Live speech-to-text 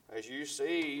As you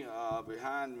see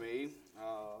behind me,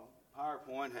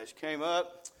 PowerPoint has came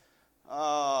up.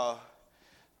 I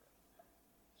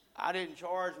didn't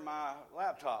charge my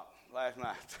laptop last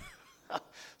night.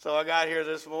 So I got here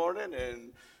this morning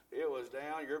and it was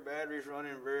down. Your battery's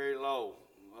running very low.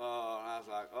 I was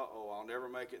like, uh-oh, I'll never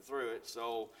make it through it.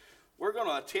 So we're going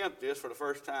to attempt this for the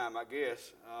first time, I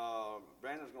guess.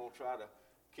 Brandon's going to try to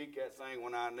kick that thing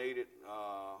when I need it.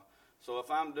 So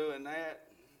if I'm doing that,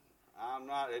 I'm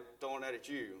not throwing that at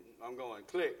you. I'm going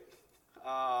click.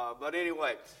 But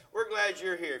anyway, we're glad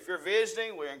you're here. If you're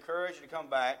visiting, we encourage you to come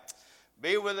back.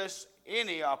 Be with us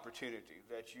any opportunity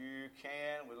that you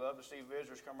can. We love to see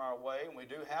visitors come our way. And we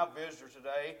do have visitors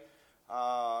today,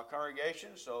 congregation.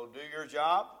 So do your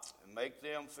job and make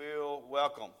them feel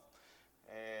welcome.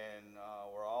 And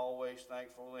we're always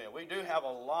thankful then. We do have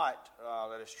a lot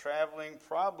that is traveling,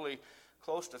 probably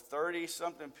close to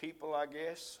 30-something people, I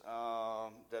guess,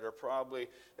 that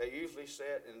usually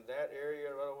sit in that area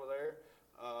right over there.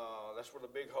 That's where the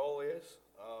big hole is.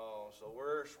 So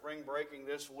we're spring breaking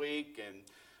this week, and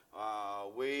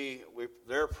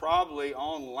they're probably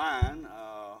online.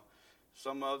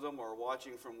 Some of them are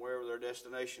watching from wherever their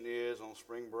destination is on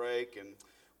spring break, and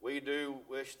we do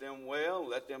wish them well,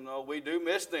 let them know we do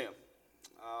miss them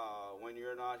when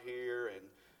you're not here, and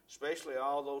especially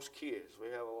all those kids. We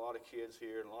have a lot of kids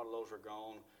here, and a lot of those are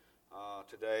gone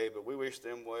today, but we wish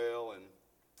them well, and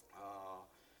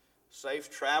safe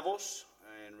travels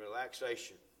and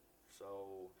relaxation.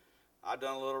 So I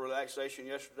done a little relaxation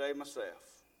yesterday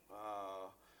myself.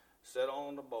 Sat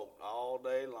on the boat all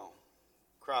day long,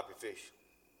 crappie fishing,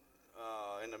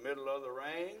 in the middle of the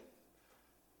rain,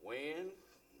 wind,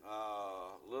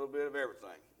 a little bit of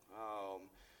everything.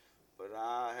 But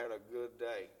I had a good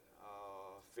day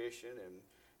fishing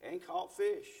and caught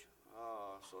fish.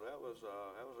 So that was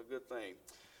a good thing.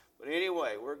 But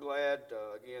anyway, we're glad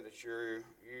again that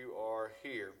you are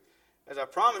here. As I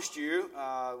promised you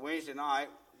Wednesday night,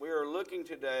 we are looking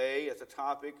today at the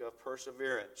topic of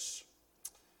perseverance.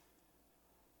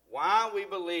 Why we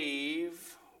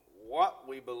believe what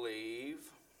we believe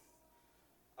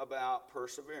about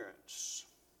perseverance,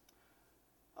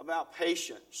 about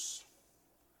patience,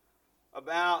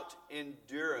 about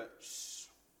endurance.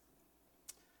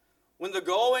 When the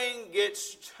going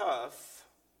gets tough,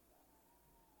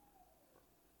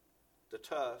 the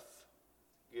tough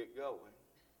get going,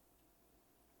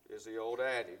 is the old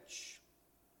adage.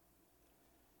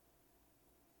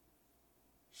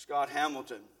 Scott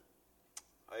Hamilton,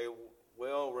 a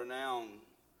well-renowned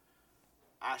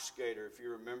ice skater, if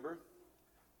you remember,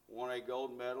 won a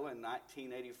gold medal in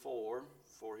 1984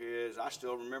 for his, I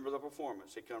still remember the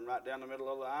performance. He come right down the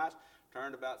middle of the ice,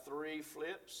 turned about 3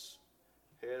 flips,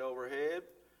 head over head,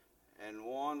 and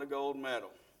won the gold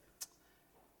medal.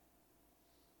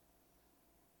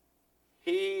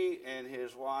 He and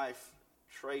his wife,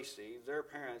 Tracy, their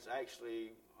parents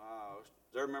actually,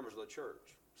 they're members of the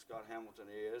church. Scott Hamilton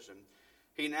is, and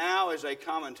he now is a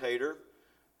commentator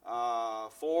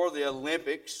for the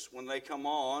Olympics. When they come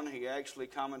on, he actually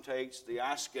commentates the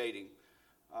ice skating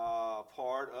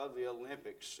part of the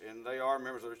Olympics, and they are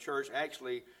members of the church.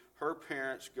 Actually, her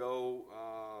parents go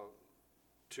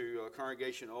to a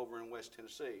congregation over in West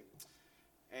Tennessee.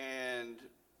 And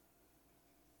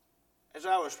as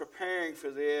I was preparing for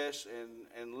this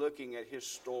and looking at his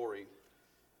story,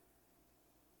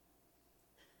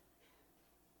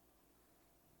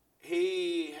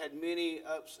 he had many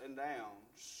ups and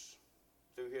downs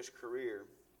through his career.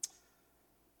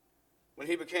 When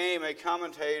he became a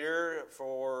commentator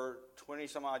for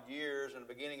 20-some-odd years in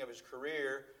the beginning of his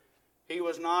career, he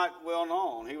was not well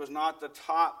known. He was not the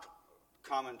top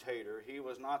commentator. He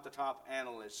was not the top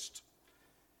analyst.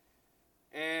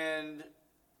 And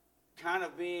kind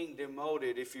of being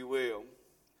demoted, if you will.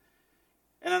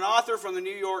 And an author from the New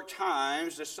York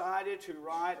Times decided to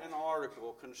write an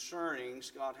article concerning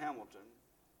Scott Hamilton.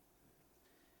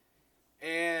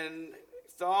 And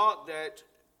thought that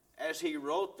as he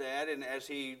wrote that and as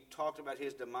he talked about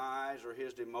his demise or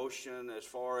his demotion as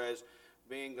far as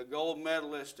being the gold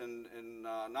medalist and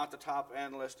not the top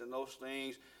analyst and those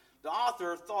things, the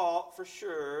author thought for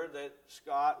sure that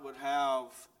Scott would have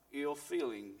ill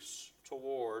feelings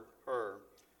toward her.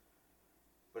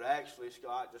 But actually,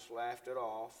 Scott just laughed it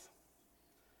off.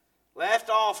 Laughed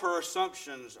off her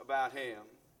assumptions about him.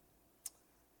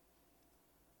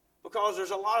 Because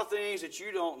there's a lot of things that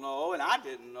you don't know, and I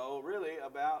didn't know really,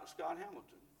 about Scott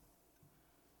Hamilton.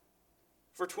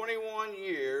 For 21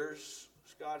 years,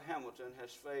 Scott Hamilton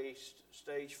has faced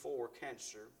stage 4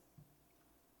 cancer,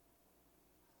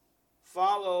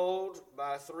 followed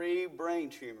by 3 brain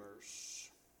tumors,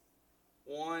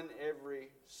 one every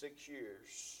 6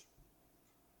 years.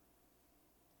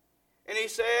 And he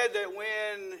said that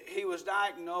when he was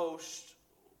diagnosed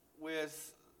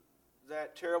with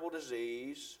that terrible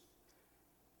disease,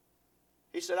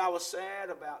 he said, I was sad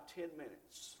about 10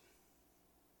 minutes.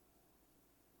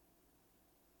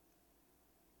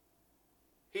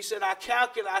 He said, I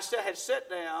had sat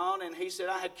down, and he said,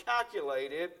 I had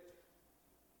calculated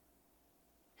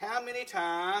how many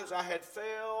times I had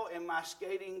failed in my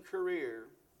skating career.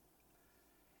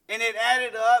 And it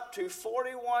added up to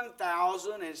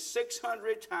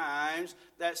 41,600 times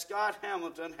that Scott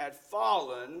Hamilton had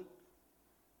fallen.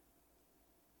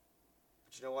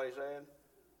 But you know what he said?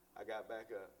 I got back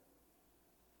up.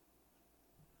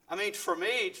 I mean, for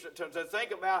me, to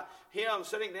think about him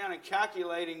sitting down and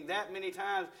calculating that many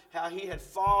times how he had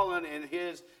fallen in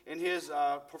his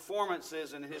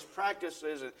performances and his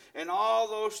practices and all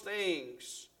those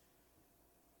things.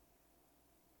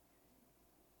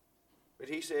 But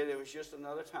he said it was just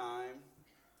another time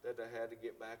that I had to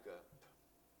get back up.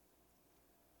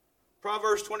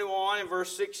 Proverbs 21 and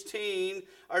verse 16,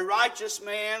 a righteous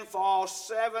man falls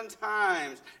 7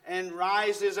 times and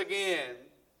rises again.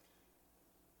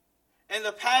 And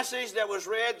the passage that was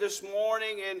read this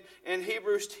morning in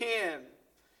Hebrews 10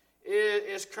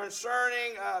 is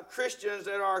concerning Christians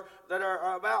that are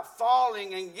about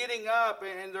falling and getting up,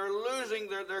 and they're losing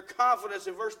their confidence.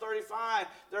 In verse 35,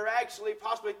 they're actually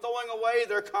possibly throwing away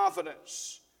their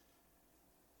confidence.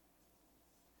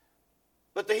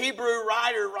 But the Hebrew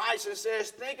writer writes and says,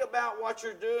 think about what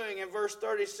you're doing in verse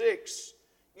 36.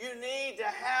 You need to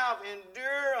have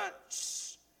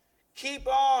endurance. Keep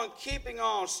on keeping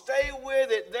on. Stay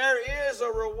with it. There is a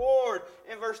reward.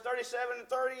 In verse 37 and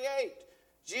 38,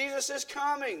 Jesus is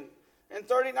coming. In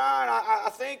 39, I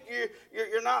think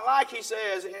you're not like, he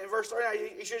says. In verse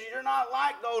 39, he says, you're not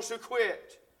like those who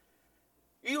quit.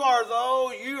 You are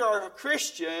a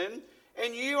Christian,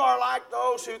 and you are like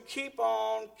those who keep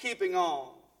on keeping on.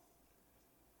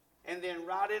 And then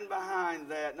right in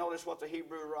behind that, notice what the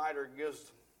Hebrew writer gives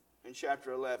them in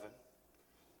chapter 11.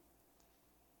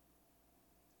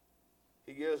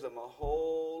 He gives them a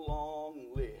whole long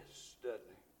list, doesn't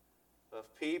he,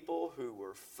 of people who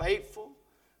were faithful,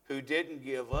 who didn't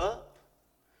give up,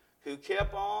 who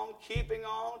kept on keeping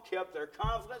on, kept their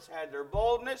confidence, had their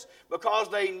boldness, because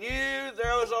they knew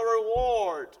there was a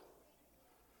reward.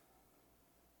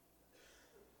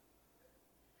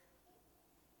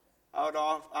 I would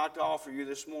like to offer you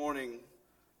this morning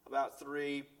about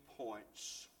 3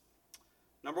 points.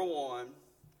 Number 1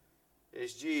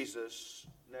 is Jesus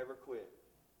never quit.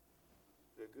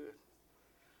 Good.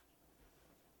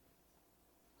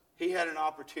 He had an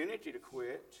opportunity to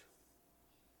quit.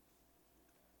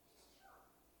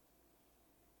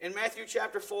 In Matthew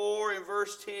chapter 4 and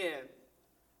verse 10,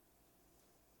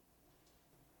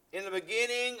 in the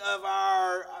beginning of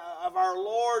our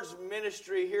Lord's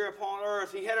ministry here upon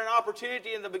earth, he had an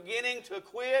opportunity in the beginning to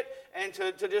quit and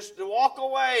to just to walk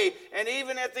away. And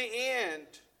even at the end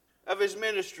of his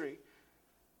ministry,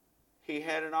 he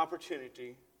had an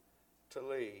opportunity to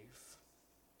leave.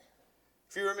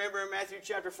 If you remember in Matthew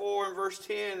chapter 4 and verse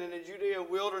 10, in the Judean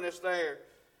wilderness there,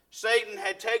 Satan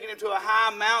had taken him to a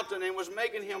high mountain and was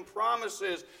making him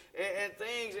promises and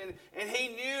things. And he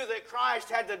knew that Christ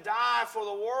had to die for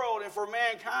the world and for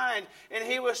mankind. And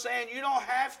he was saying, you don't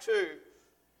have to.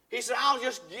 He said, I'll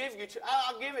give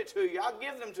it to you. I'll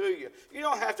give them to you. You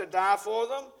don't have to die for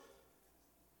them.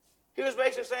 He was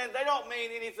basically saying, they don't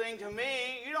mean anything to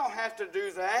me. You don't have to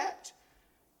do that.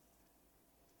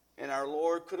 And our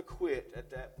Lord could have quit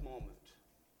at that moment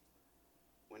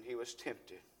when he was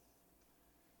tempted.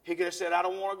 He could have said, I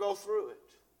don't want to go through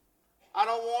it. I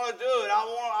don't want to do it.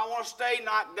 I want to stay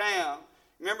knocked down.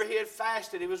 Remember, he had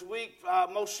fasted. He was weak,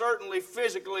 most certainly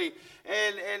physically.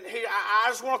 And I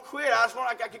just want to quit. I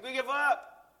could give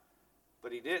up.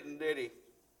 But he didn't, did he?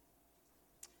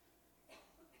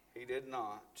 He did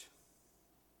not.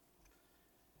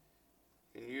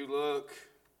 And you look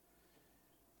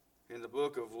in the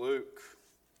book of Luke,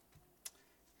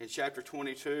 in chapter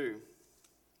 22,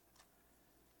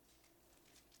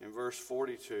 in verse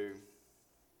 42,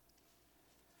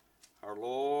 our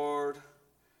Lord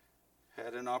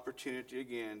had an opportunity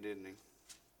again, didn't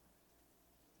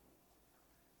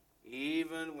he?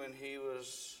 Even when he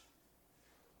was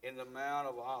in the Mount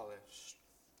of Olives,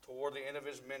 toward the end of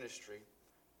his ministry,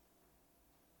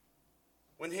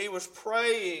 when he was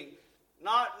praying,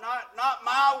 not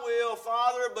my will,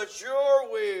 Father, but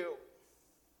your will.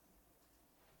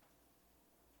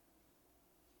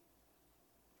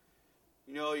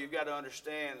 You know, you've got to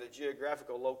understand the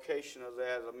geographical location of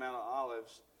that, the Mount of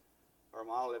Olives, or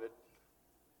Olivet,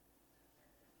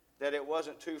 that it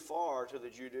wasn't too far to the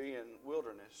Judean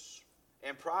wilderness.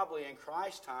 And probably in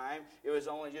Christ's time, it was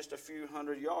only just a few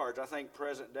hundred yards. I think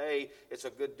present day, it's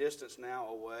a good distance now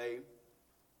away.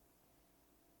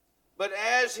 But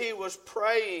as he was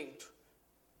praying,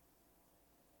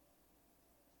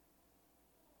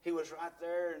 he was right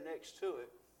there next to it.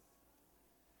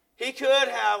 He could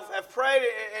have prayed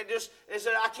and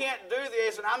said, I can't do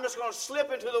this, and I'm just going to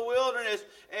slip into the wilderness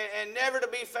and never to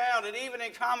be found. And even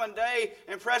in common day,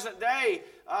 in present day,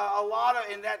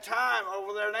 in that time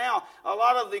over there now, a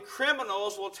lot of the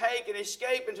criminals will take and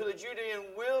escape into the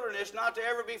Judean wilderness not to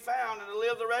ever be found and to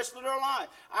live the rest of their life.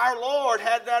 Our Lord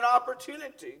had that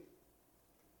opportunity.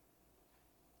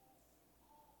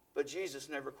 But Jesus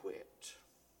never quit.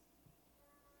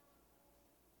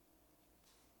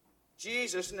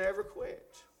 Jesus never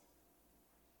quit.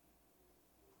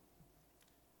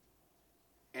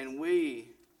 And we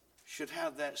should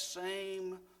have that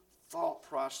same thought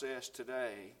process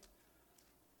today.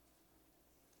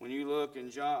 When you look in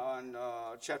John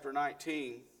chapter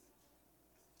 19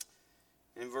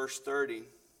 in verse 30,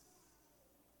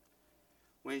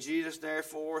 when Jesus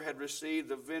therefore had received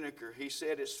the vinegar, he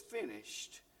said, it's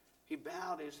finished. He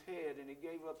bowed his head and he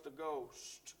gave up the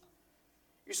ghost.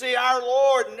 You see, our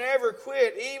Lord never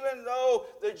quit, even though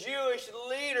the Jewish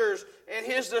leaders and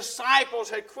his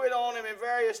disciples had quit on him in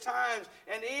various times.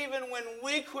 And even when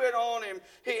we quit on him,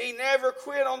 he never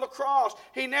quit on the cross.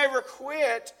 He never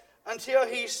quit until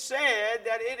he said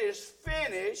that it is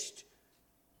finished.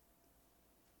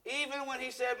 Even when he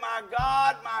said, my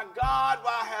God,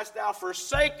 why hast thou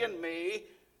forsaken me?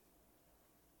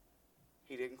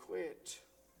 He didn't quit.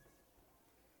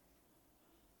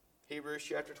 Hebrews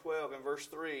chapter 12 and verse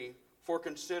 3, for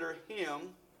consider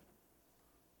him,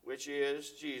 which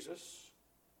is Jesus,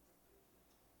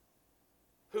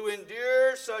 who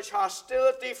endured such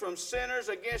hostility from sinners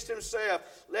against himself,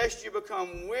 lest you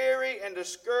become weary and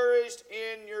discouraged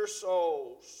in your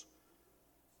souls.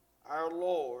 Our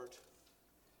Lord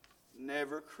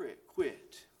never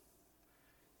quit.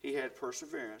 He had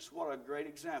perseverance. What a great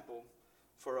example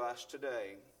for us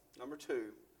today. Number 2.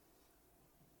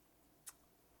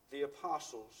 The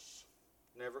apostles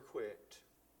never quit.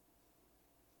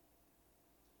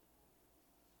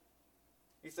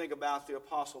 You think about the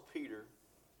apostle Peter.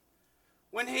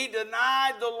 When he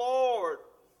denied the Lord,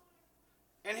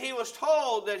 and he was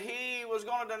told that he was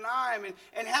going to deny him,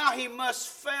 and how he must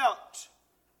felt.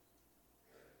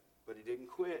 But he didn't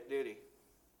quit, did he?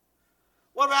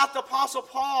 What about the apostle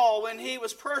Paul when he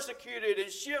was persecuted and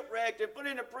shipwrecked and put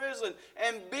into prison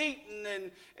and beaten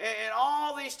and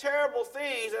all these terrible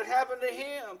things that happened to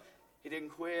him? He didn't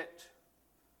quit.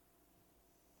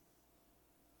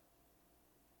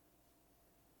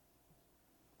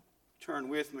 Turn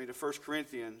with me to 1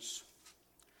 Corinthians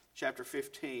chapter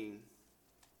 15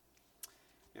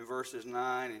 in verses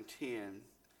 9 and 10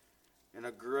 in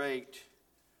a great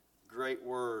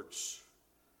words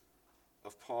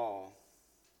of Paul.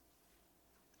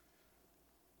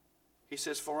 He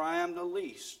says, for I am the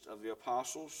least of the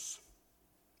apostles,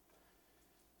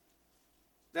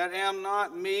 that am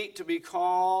not meet to be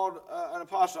called an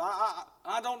apostle.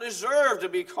 I don't deserve to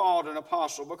be called an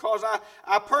apostle because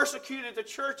I persecuted the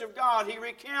church of God. He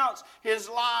recounts his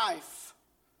life.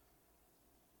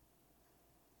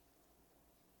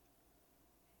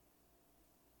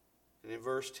 And in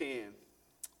verse 10,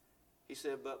 he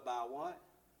said, but by what?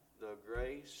 The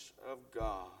grace of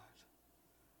God.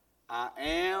 I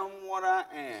am what I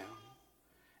am.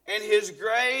 And his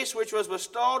grace, which was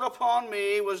bestowed upon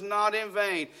me, was not in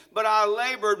vain. But I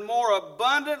labored more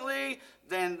abundantly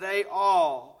than they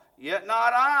all. Yet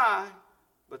not I,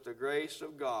 but the grace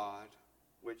of God,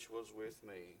 which was with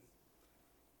me.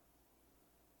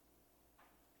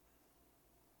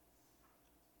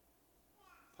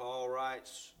 Paul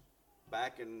writes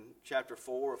back in chapter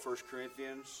 4 of 1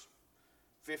 Corinthians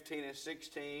 15 and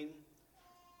 16,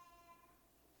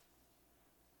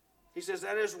 he says,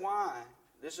 that is why.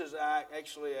 This is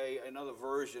actually another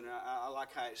version. I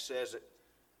like how it says it.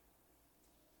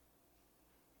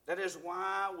 That is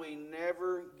why we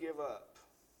never give up.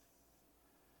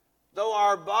 Though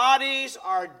our bodies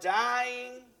are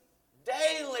dying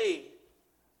daily,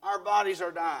 our bodies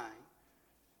are dying.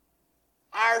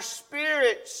 Our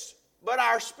spirits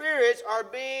are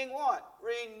being what?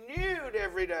 Renewed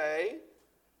every day.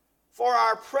 For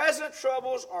our present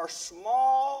troubles are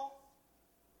small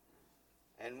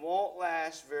and won't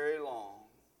last very long.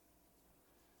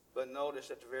 But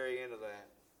notice at the very end of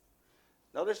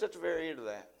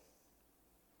that.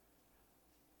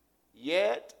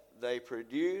 Yet they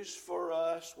produce for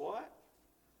us what?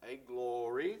 A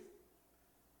glory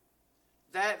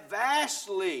that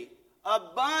vastly,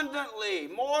 abundantly,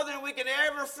 more than we can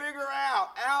ever figure out,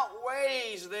 outweighs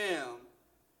praise them,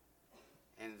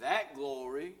 and that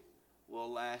glory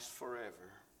will last forever.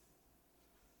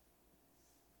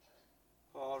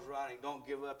 Paul's writing, don't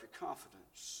give up your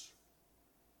confidence.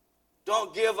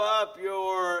 Don't give up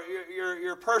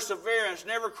your perseverance.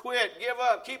 Never quit. Give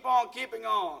up. Keep on keeping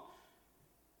on.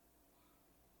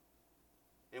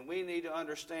 And we need to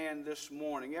understand this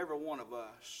morning, every one of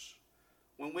us,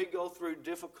 when we go through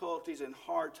difficulties and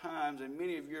hard times, and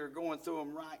many of you are going through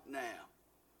them right now,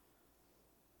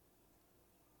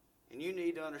 and you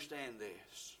need to understand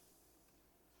this.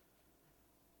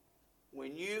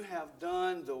 When you have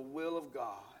done the will of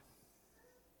God,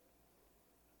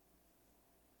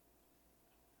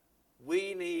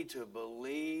 we need to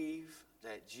believe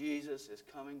that Jesus is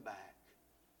coming back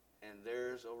and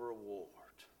there's a reward.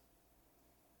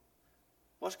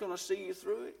 What's going to see you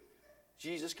through it?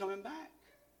 Jesus coming back.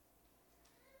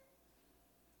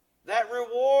 That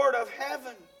reward of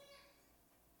heaven.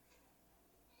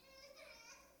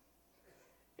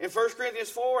 In 1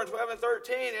 Corinthians 4 and 12 and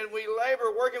 13, and we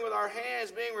labor working with our hands,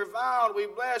 being reviled, we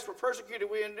bless, we're persecuted,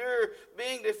 we endure,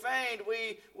 being defamed,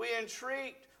 we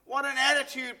entreat. What an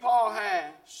attitude Paul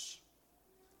has.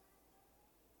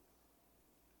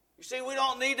 You see, we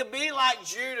don't need to be like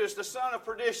Judas, the son of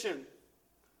perdition,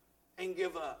 and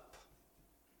give up.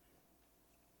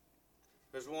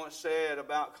 As once said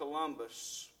about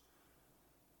Columbus,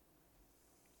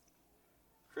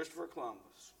 Christopher Columbus,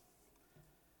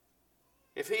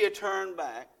 if he had turned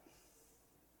back,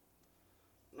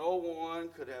 no one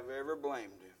could have ever blamed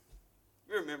him.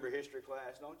 You remember history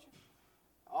class, don't you?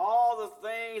 All the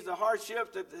things, the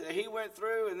hardships that he went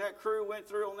through and that crew went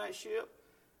through on that ship.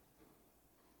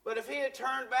 But if he had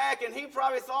turned back, and he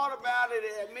probably thought about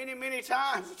it many, many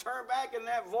times, to turn back in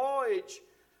that voyage,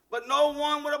 but no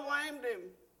one would have blamed him.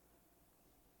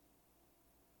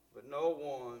 But no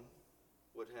one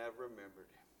would have remembered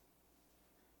him.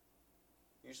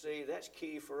 You see, that's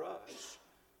key for us.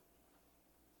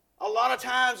 A lot of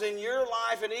times in your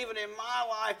life and even in my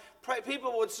life,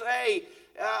 people would say,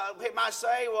 might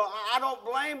say, well, I don't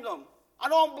blame them. I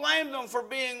don't blame them for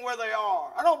being where they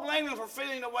are. I don't blame them for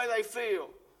feeling the way they feel.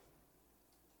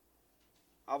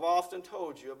 I've often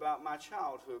told you about my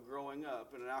childhood growing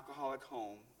up in an alcoholic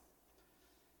home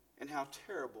and how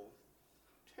terrible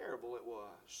it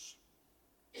was.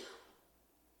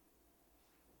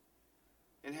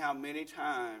 And how many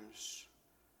times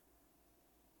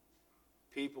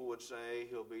people would say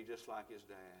he'll be just like his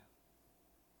dad.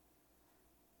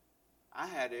 I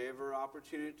had every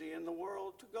opportunity in the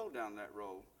world to go down that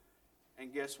road.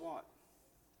 And guess what?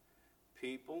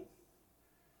 People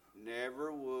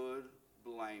never would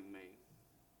blame me.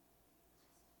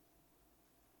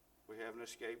 We have an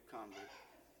escaped convict.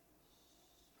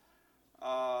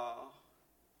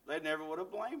 They never would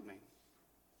have blamed me.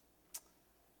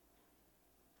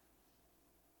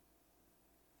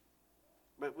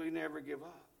 But we never give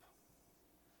up.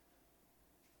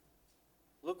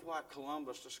 Look what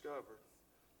Columbus discovered.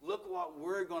 Look what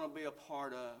we're going to be a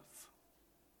part of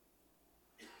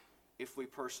if we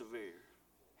persevere.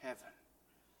 Heaven.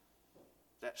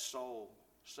 That soul.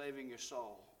 Saving your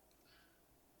soul.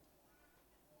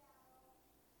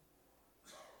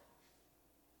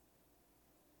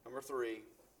 Number 3.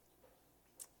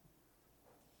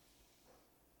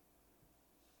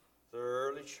 The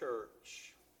early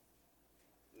church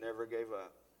never gave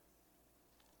up.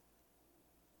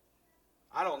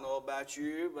 I don't know about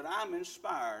you, but I'm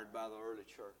inspired by the early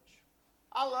church.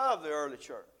 I love the early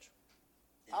church.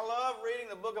 I love reading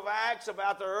the book of Acts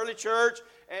about the early church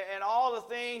and all the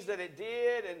things that it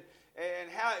did and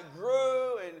how it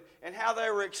grew and how they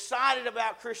were excited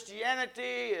about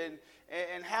Christianity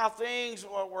and how things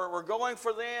were going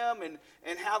for them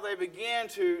and how they began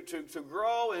to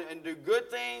grow and do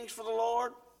good things for the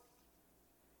Lord.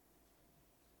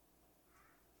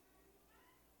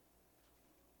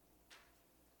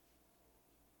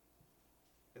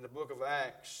 In the book of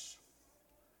Acts,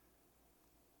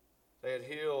 they had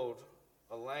healed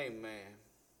a lame man.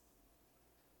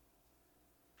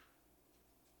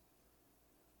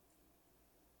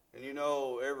 And you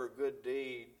know, every good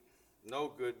deed,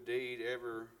 no good deed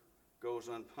ever goes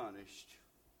unpunished.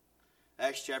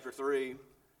 Acts chapter 3,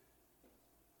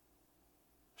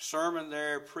 sermon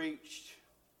there preached.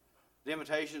 The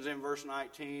invitation's in verse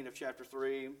 19 of chapter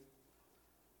 3.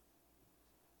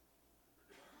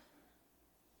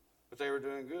 But they were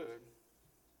doing good.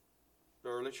 The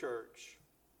early church.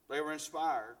 They were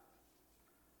inspired.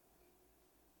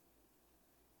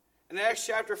 In Acts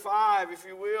chapter 5, if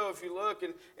you will, if you look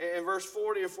in verse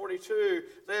 40 and 42,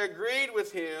 they agreed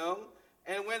with him,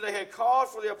 and when they had called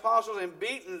for the apostles and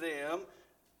beaten them,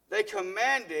 they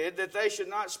commanded that they should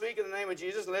not speak in the name of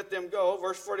Jesus and let them go.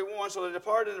 Verse 41, so they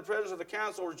departed in the presence of the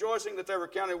council, rejoicing that they were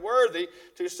counted worthy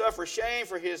to suffer shame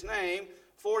for his name.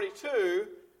 42,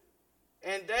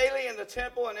 and daily in the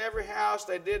temple and every house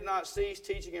they did not cease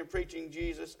teaching and preaching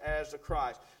Jesus as the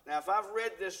Christ. Now, if I've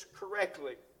read this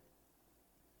correctly,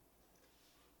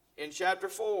 in chapter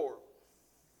 4,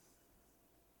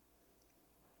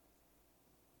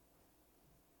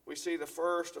 we see the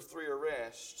first of 3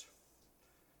 arrests.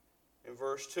 In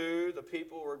verse 2, the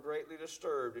people were greatly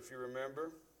disturbed, if you remember.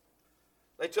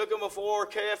 They took him before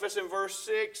Caiaphas in verse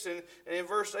 6, and in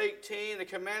verse 18, they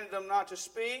commanded them not to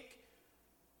speak.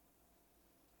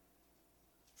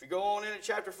 If you go on into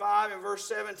chapter 5, in verse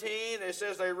 17, it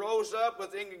says they rose up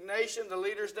with indignation. The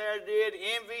leaders there did,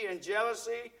 envy and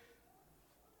jealousy.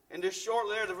 And just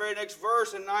shortly there, the very next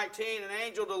verse in 19, an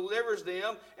angel delivers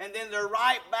them, and then they're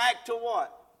right back to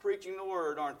what? Preaching the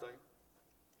word, aren't they?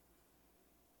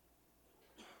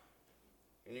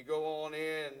 And you go on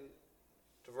in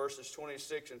to verses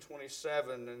 26 and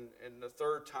 27, and the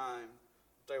third time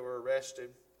they were arrested.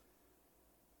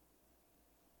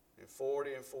 In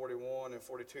 40 and 41 and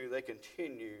 42, they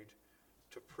continued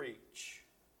to preach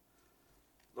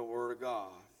the Word of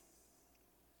God.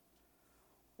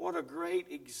 What a great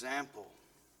example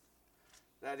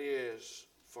that is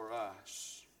for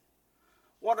us.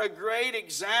 What a great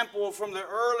example from the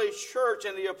early church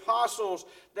and the apostles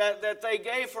that they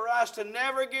gave for us to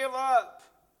never give up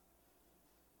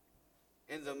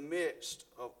in the midst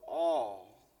of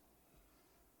all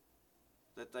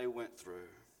that they went through.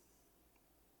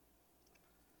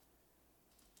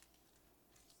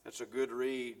 That's a good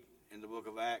read in the book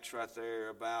of Acts right there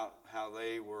about how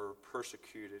they were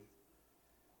persecuted.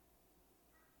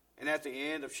 And at the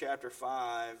end of chapter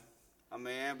 5, a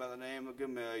man by the name of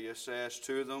Gamaliel says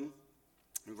to them,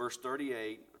 in verse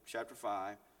 38 of chapter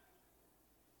 5,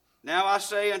 now I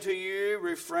say unto you,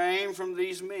 refrain from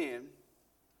these men.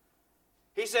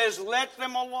 He says, let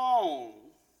them alone.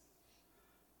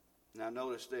 Now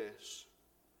notice this.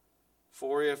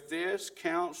 For if this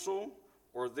counsel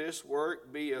or this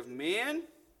work be of men,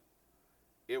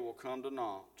 it will come to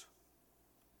naught.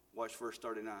 Watch verse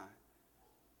 39.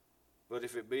 But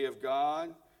if it be of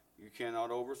God, you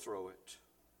cannot overthrow it,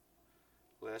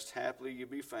 lest haply you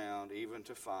be found even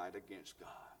to fight against God.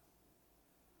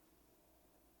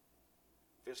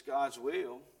 If it's God's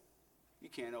will, you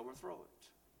can't overthrow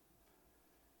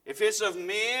it. If it's of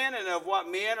men and of what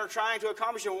men are trying to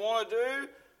accomplish and want to do,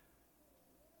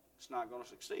 it's not going to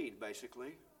succeed,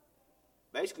 basically.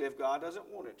 Basically, if God doesn't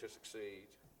want it to succeed.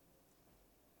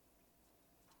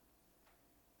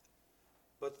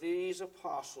 But these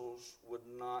apostles would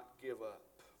not give up.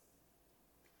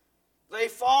 They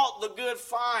fought the good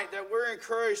fight that we're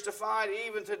encouraged to fight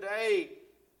even today.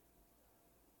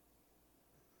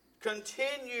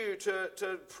 Continue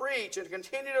to preach and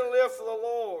continue to live for the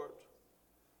Lord.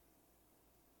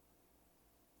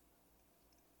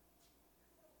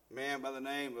 A man by the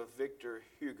name of Victor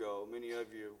Hugo, many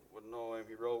of you would know him.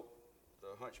 He wrote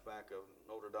The Hunchback of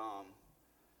Notre Dame.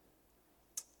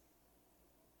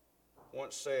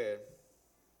 Once said,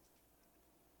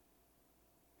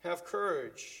 have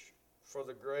courage for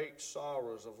the great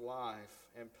sorrows of life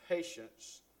and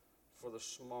patience for the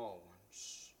small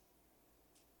ones.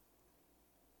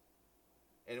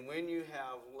 And when you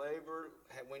have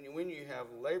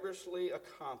laboriously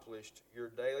accomplished your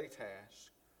daily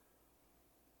task,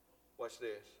 watch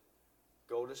this,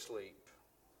 go to sleep.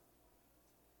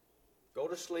 Go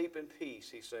to sleep in peace,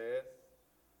 he said,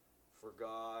 for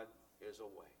God is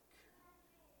awake.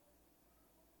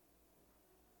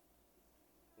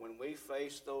 When we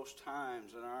face those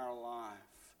times in our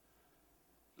life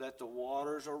that the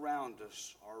waters around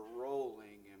us are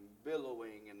rolling and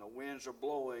billowing and the winds are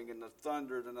blowing and the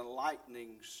thunders and the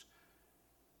lightnings,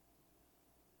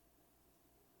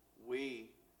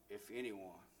 we, if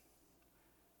anyone,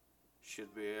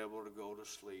 should be able to go to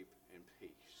sleep in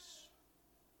peace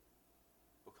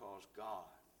because God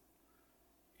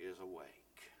is awake.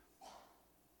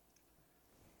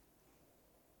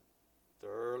 The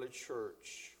early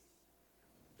church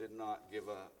did not give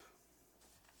up.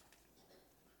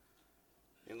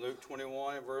 In Luke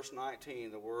 21 and verse 19,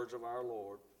 the words of our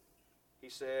Lord, he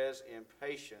says, in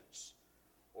patience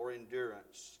or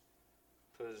endurance,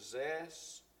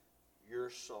 possess your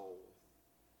soul.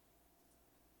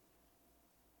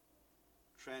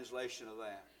 Translation of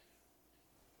that,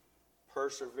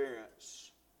 perseverance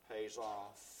pays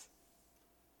off.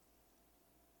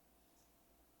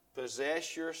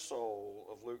 Possess your soul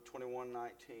of Luke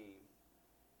 21:19.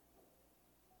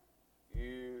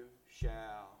 You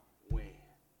shall win.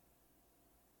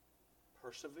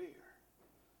 Persevere.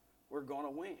 we're going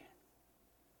to win.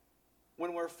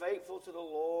 When we're faithful to the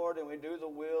Lord and we do the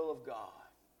will of God,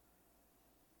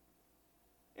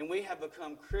 and we have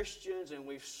become Christians and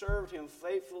we've served Him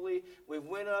faithfully. We've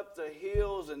went up the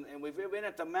hills and we've been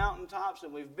at the mountaintops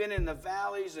and we've been in the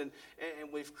valleys and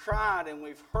we've cried and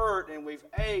we've hurt and we've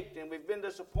ached and we've been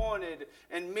disappointed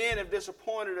and men have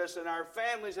disappointed us and our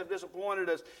families have disappointed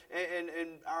us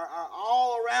and our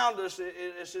all around us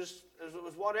it's just it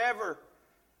was whatever.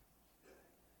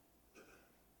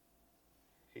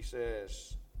 He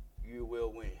says, you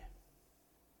will win.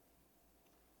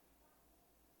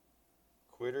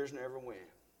 Quitters never win.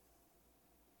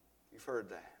 You've heard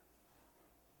that.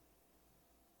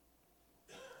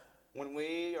 When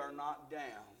we are knocked down,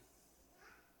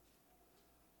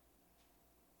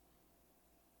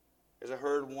 as I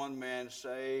heard one man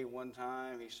say one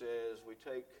time, he says, we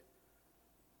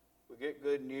get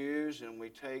good news and we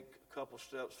take a couple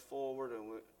steps forward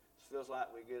and it feels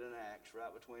like we get an axe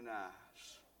right between the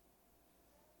eyes.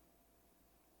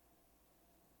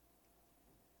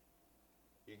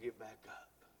 You get back up.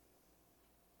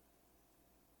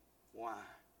 Why?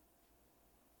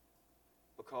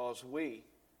 Because we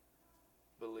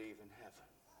believe in heaven.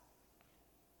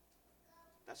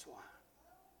 That's why.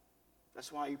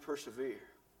 That's why you persevere.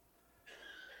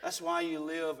 That's why you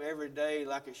live every day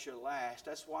like it should last.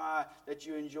 That's why that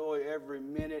you enjoy every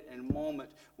minute and moment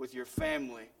with your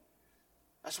family.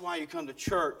 That's why you come to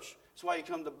church. That's why you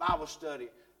come to Bible study.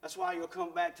 That's why you'll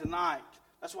come back tonight.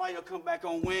 That's why you'll come back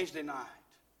on Wednesday night.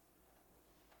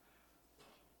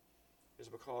 Is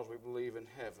because we believe in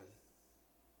heaven.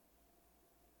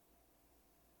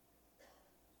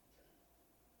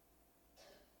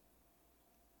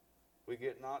 We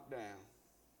get knocked down,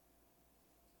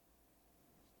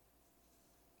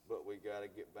 but we got to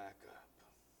get back up.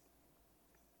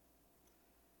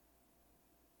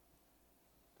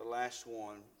 The last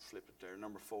one, flip it there,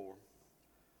 number 4.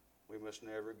 We must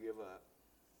never give up.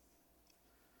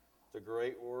 The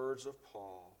great words of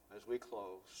Paul as we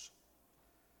close.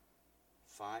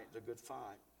 Fight the good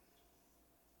fight.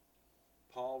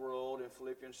 Paul wrote in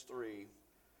Philippians 3,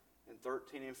 in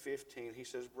 13 and 15, he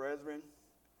says, Brethren,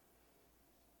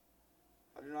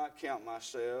 I do not count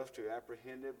myself to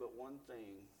apprehended, but one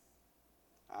thing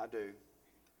I do.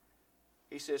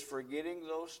 He says, forgetting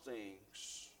those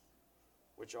things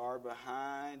which are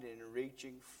behind and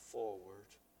reaching forward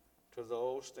to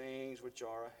those things which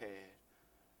are ahead,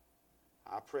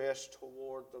 I press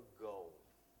toward the goal.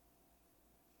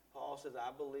 Paul says,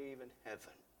 I believe in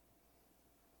heaven.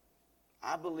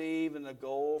 I believe in the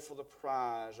goal for the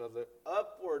prize of the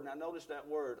upward, now notice that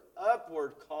word,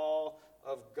 upward call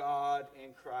of God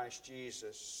in Christ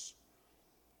Jesus.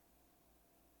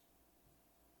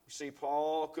 You see,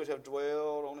 Paul could have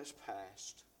dwelled on his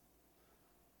past.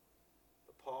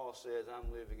 But Paul says,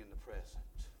 I'm living in the present.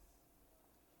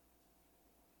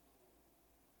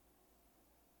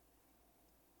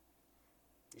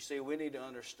 You see, we need to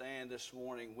understand this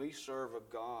morning, we serve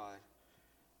a God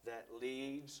that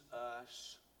leads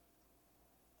us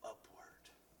upward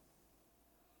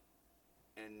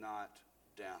and not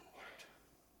downward.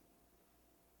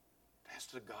 That's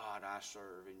the God I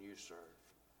serve and you serve.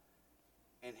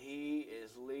 And He is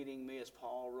leading me, as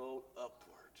Paul wrote, upward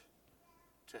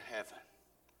to heaven.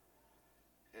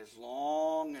 As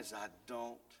long as I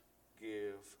don't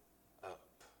give up.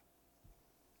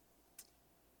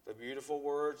 The beautiful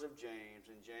words of James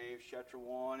in James chapter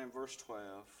 1 and verse 12.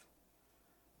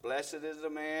 Blessed is the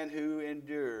man who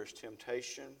endures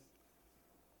temptation,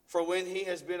 for when he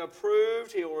has been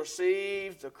approved, he will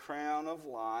receive the crown of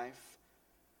life,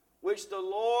 which the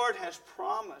Lord has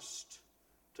promised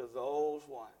to those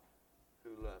what?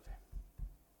 Who love Him.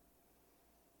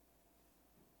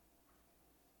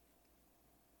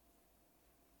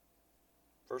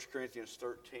 1 Corinthians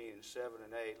 13, 7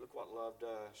 and 8. Look what love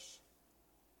does.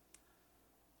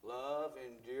 Love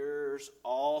endures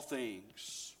all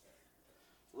things.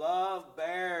 Love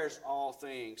bears all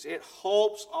things. It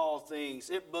hopes all things.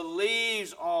 It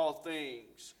believes all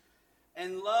things.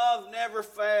 And love never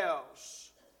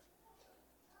fails.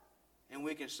 And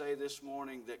we can say this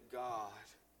morning that God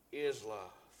is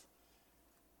love.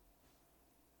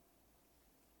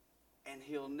 And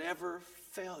He'll never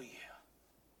fail you.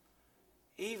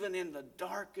 Even in the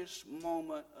darkest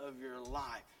moment of your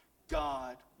life,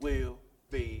 God will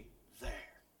be there.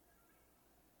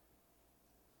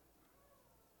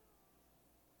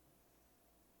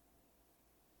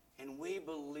 And we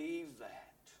believe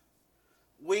that.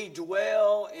 We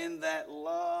dwell in that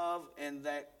love and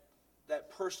that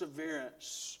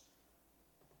perseverance.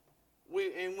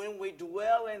 And when we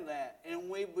dwell in that and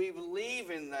we believe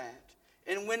in that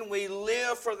And when we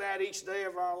live for that each day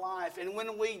of our life, and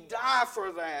when we die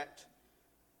for that,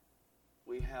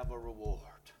 we have a reward.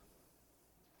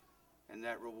 And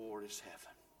that reward is heaven.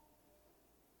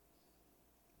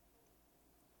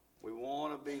 We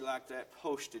want to be like that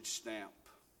postage stamp.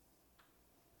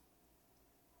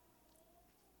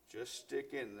 Just stick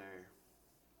in there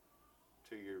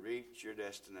till you reach your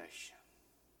destination.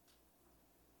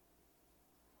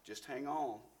 Just hang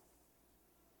on.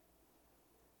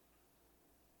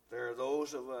 There are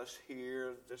those of us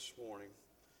here this morning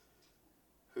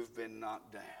who've been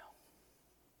knocked down.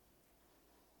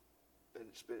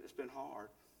 It's been hard.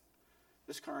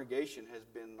 This congregation has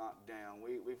been knocked down.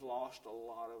 We've lost a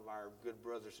lot of our good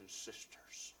brothers and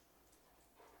sisters.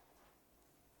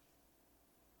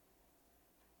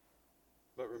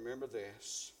 But remember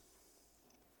this.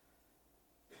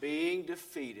 Being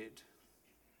defeated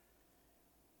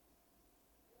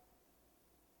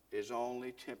is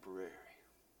only temporary.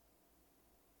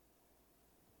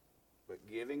 But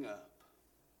giving up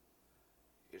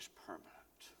is permanent.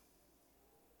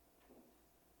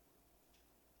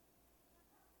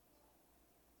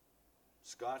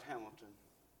 Scott Hamilton.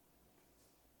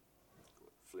 Go ahead and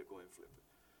flip it.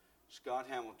 Scott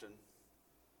Hamilton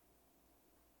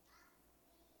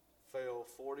fell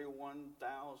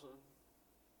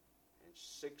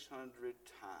 41,600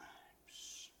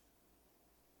 times.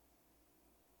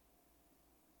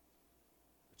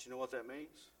 But you know what that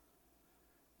means?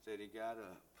 That he got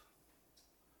up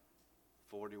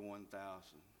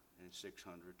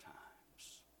 41,600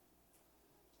 times.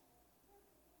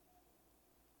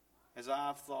 As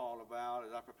I've thought about,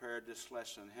 as I prepared this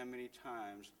lesson, how many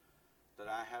times that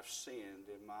I have sinned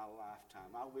in my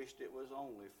lifetime. I wished it was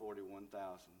only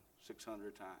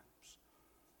 41,600 times.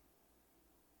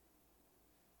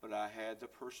 But I had the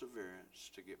perseverance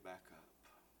to get back up.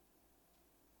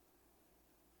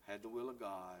 Had the will of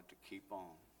God to keep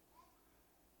on.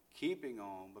 Keeping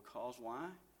on because why?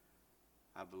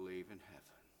 I believe in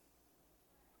heaven.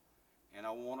 And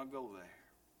I want to go there.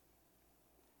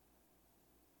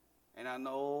 And I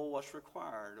know what's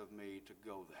required of me to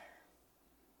go there.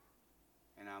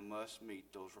 And I must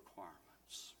meet those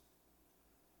requirements.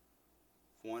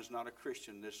 If one's not a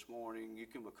Christian this morning, you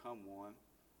can become one.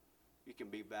 You can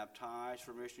be baptized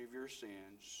for remission of your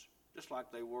sins, just like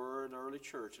they were in the early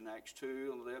church in Acts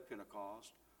 2 on the day of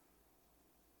Pentecost.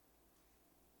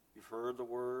 You've heard the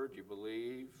word, you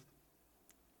believe,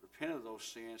 repent of those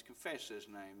sins, confess his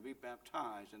name, be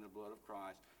baptized in the blood of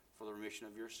Christ for the remission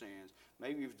of your sins.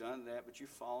 Maybe you've done that, but you've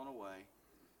fallen away.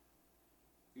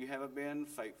 You haven't been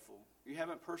faithful. You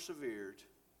haven't persevered.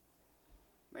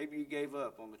 Maybe you gave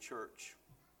up on the church.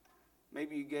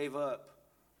 Maybe you gave up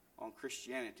on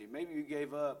Christianity. Maybe you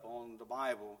gave up on the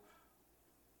Bible.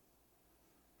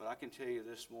 But I can tell you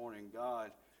this morning,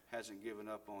 God hasn't given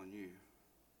up on you.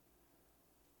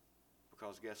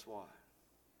 Because guess what?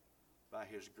 By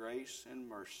his grace and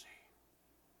mercy,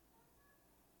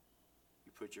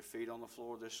 you put your feet on the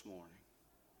floor this morning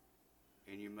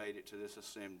and you made it to this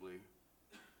assembly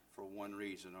for one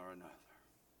reason or another.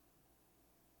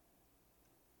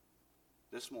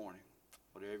 This morning,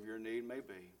 whatever your need may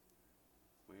be,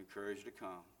 we encourage you to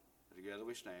come. Together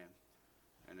we stand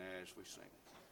and as we sing.